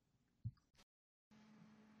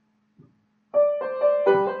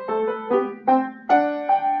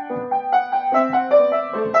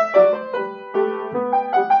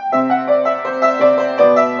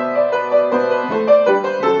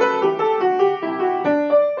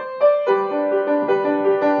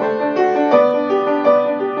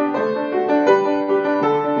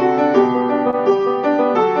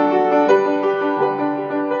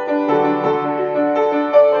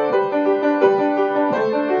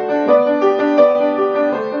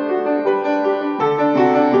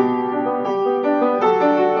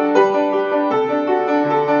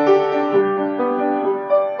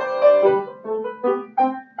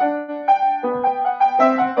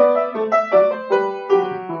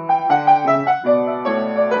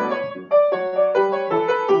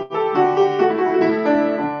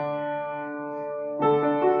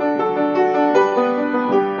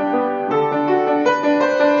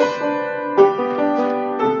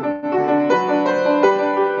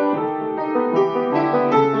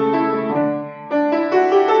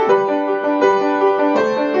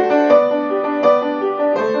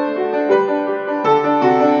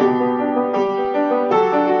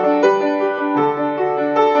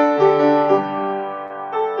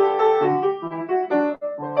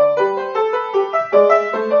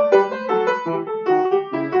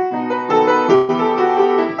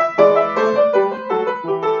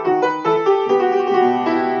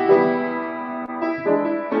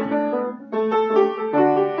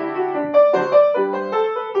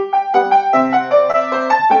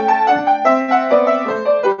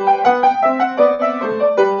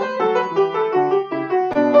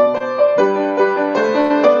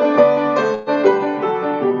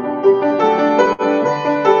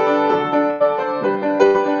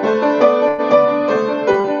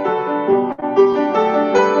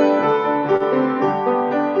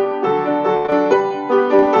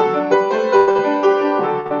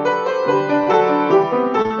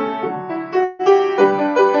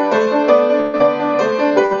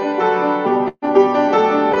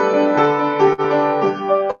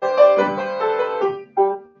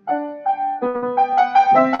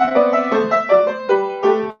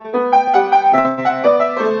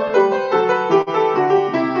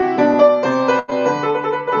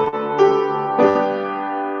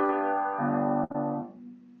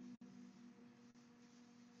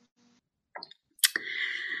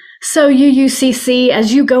 So UUCC,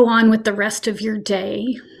 as you go on with the rest of your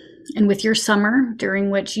day and with your summer, during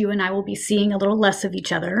which you and I will be seeing a little less of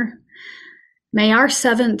each other, may our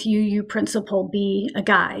 7th UU principle be a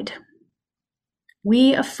guide.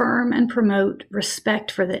 We affirm and promote respect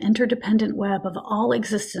for the interdependent web of all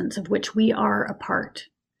existence of which we are a part.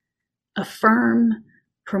 Affirm,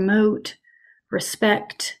 promote,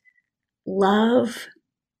 respect, love,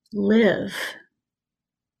 live.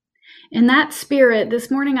 In that spirit,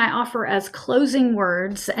 this morning I offer as closing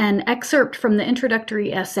words an excerpt from the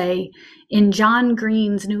introductory essay in John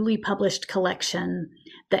Green's newly published collection,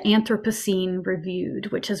 The Anthropocene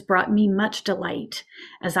Reviewed, which has brought me much delight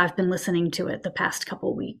as I've been listening to it the past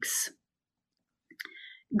couple weeks.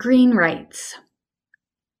 Green writes,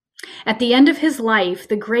 "At the end of his life,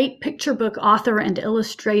 the great picture book author and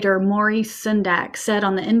illustrator Maurice Sendak said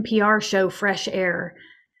on the NPR show Fresh Air,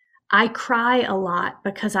 'I cry a lot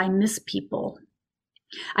because I miss people.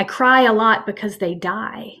 I cry a lot because they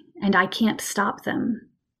die, and I can't stop them.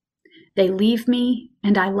 They leave me,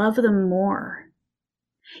 and I love them more.'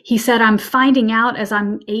 He said, 'I'm finding out as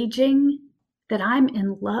I'm aging that I'm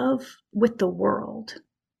in love with the world.'"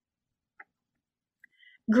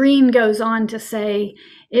 Green goes on to say,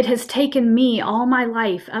 "It has taken me all my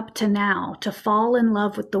life up to now to fall in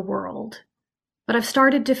love with the world, but I've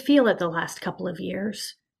started to feel it the last couple of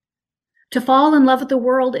years. To fall in love with the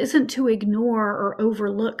world isn't to ignore or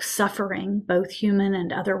overlook suffering, both human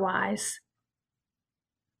and otherwise.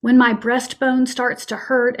 When my breastbone starts to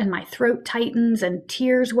hurt and my throat tightens and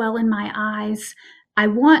tears well in my eyes, I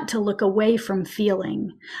want to look away from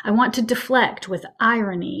feeling. I want to deflect with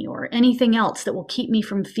irony or anything else that will keep me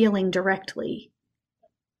from feeling directly.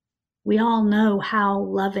 We all know how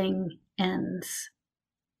loving ends,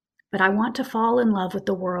 but I want to fall in love with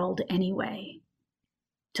the world anyway.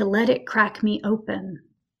 To let it crack me open.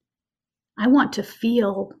 I want to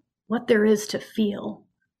feel what there is to feel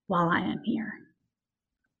while I am here."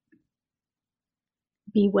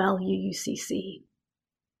 Be well, UUCC.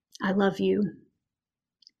 I love you.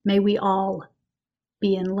 May we all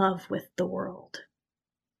be in love with the world.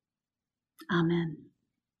 Amen.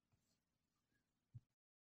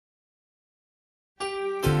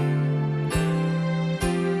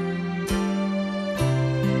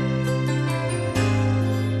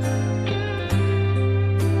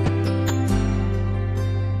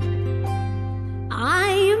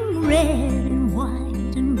 Red and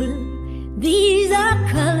white and blue, these are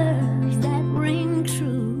colors that ring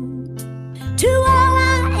true to all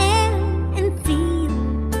I am and feel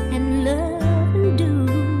and love and do.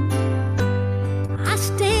 I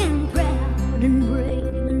stand proud and brave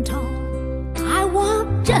and tall. I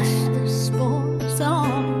want justice for us all.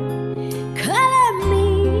 Color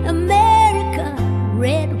me America,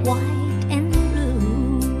 red, white, and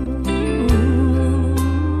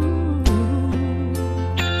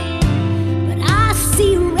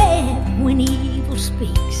when evil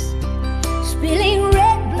speaks, spilling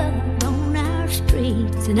red blood on our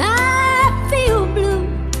streets, and I feel blue,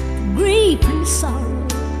 the grief and sorrow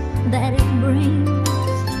that it brings.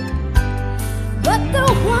 But the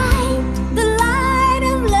white, the light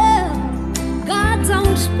of love, God's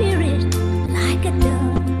own spirit, like a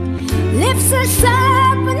dove, lifts us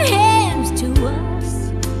up and hands to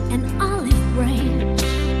us an